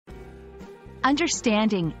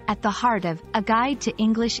Understanding, at the heart of, a guide to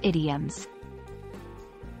English idioms.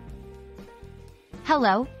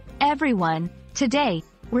 Hello, everyone. Today,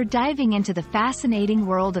 we're diving into the fascinating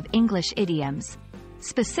world of English idioms,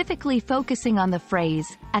 specifically focusing on the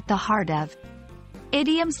phrase, at the heart of.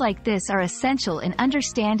 Idioms like this are essential in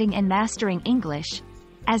understanding and mastering English,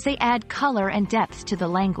 as they add color and depth to the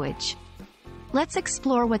language. Let's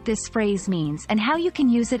explore what this phrase means and how you can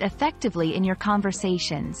use it effectively in your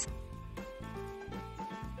conversations.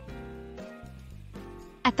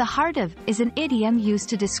 At the heart of is an idiom used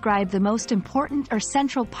to describe the most important or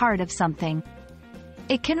central part of something.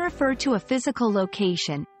 It can refer to a physical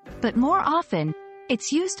location, but more often,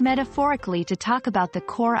 it's used metaphorically to talk about the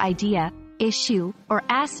core idea, issue, or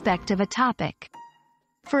aspect of a topic.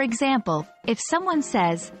 For example, if someone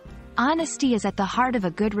says, "Honesty is at the heart of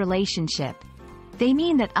a good relationship," they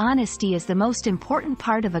mean that honesty is the most important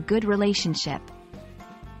part of a good relationship.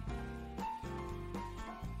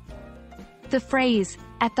 The phrase,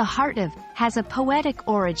 at the heart of, has a poetic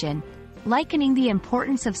origin, likening the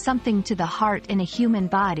importance of something to the heart in a human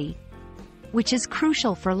body, which is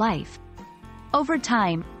crucial for life. Over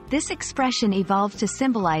time, this expression evolved to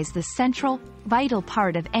symbolize the central, vital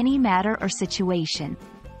part of any matter or situation.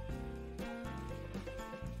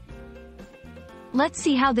 Let's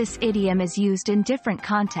see how this idiom is used in different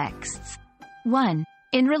contexts. 1.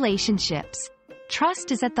 In relationships.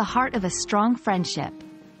 Trust is at the heart of a strong friendship.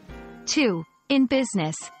 2. In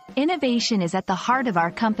business. Innovation is at the heart of our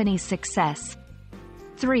company's success.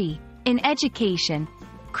 3. In education.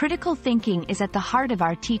 Critical thinking is at the heart of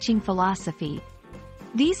our teaching philosophy.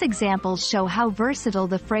 These examples show how versatile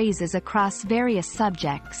the phrase is across various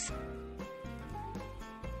subjects.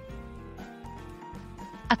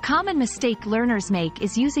 A common mistake learners make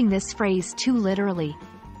is using this phrase too literally.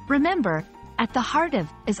 Remember, at the heart of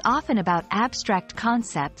is often about abstract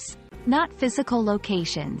concepts, not physical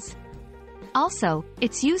locations. Also,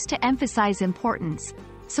 it's used to emphasize importance,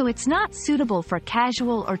 so it's not suitable for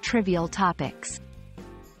casual or trivial topics.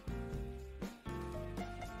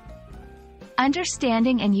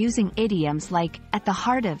 Understanding and using idioms like, at the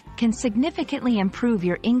heart of, can significantly improve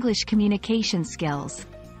your English communication skills.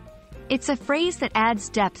 It's a phrase that adds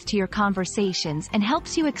depth to your conversations and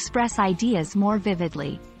helps you express ideas more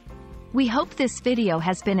vividly. We hope this video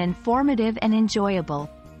has been informative and enjoyable.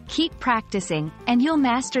 Keep practicing, and you'll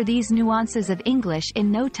master these nuances of English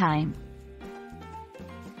in no time.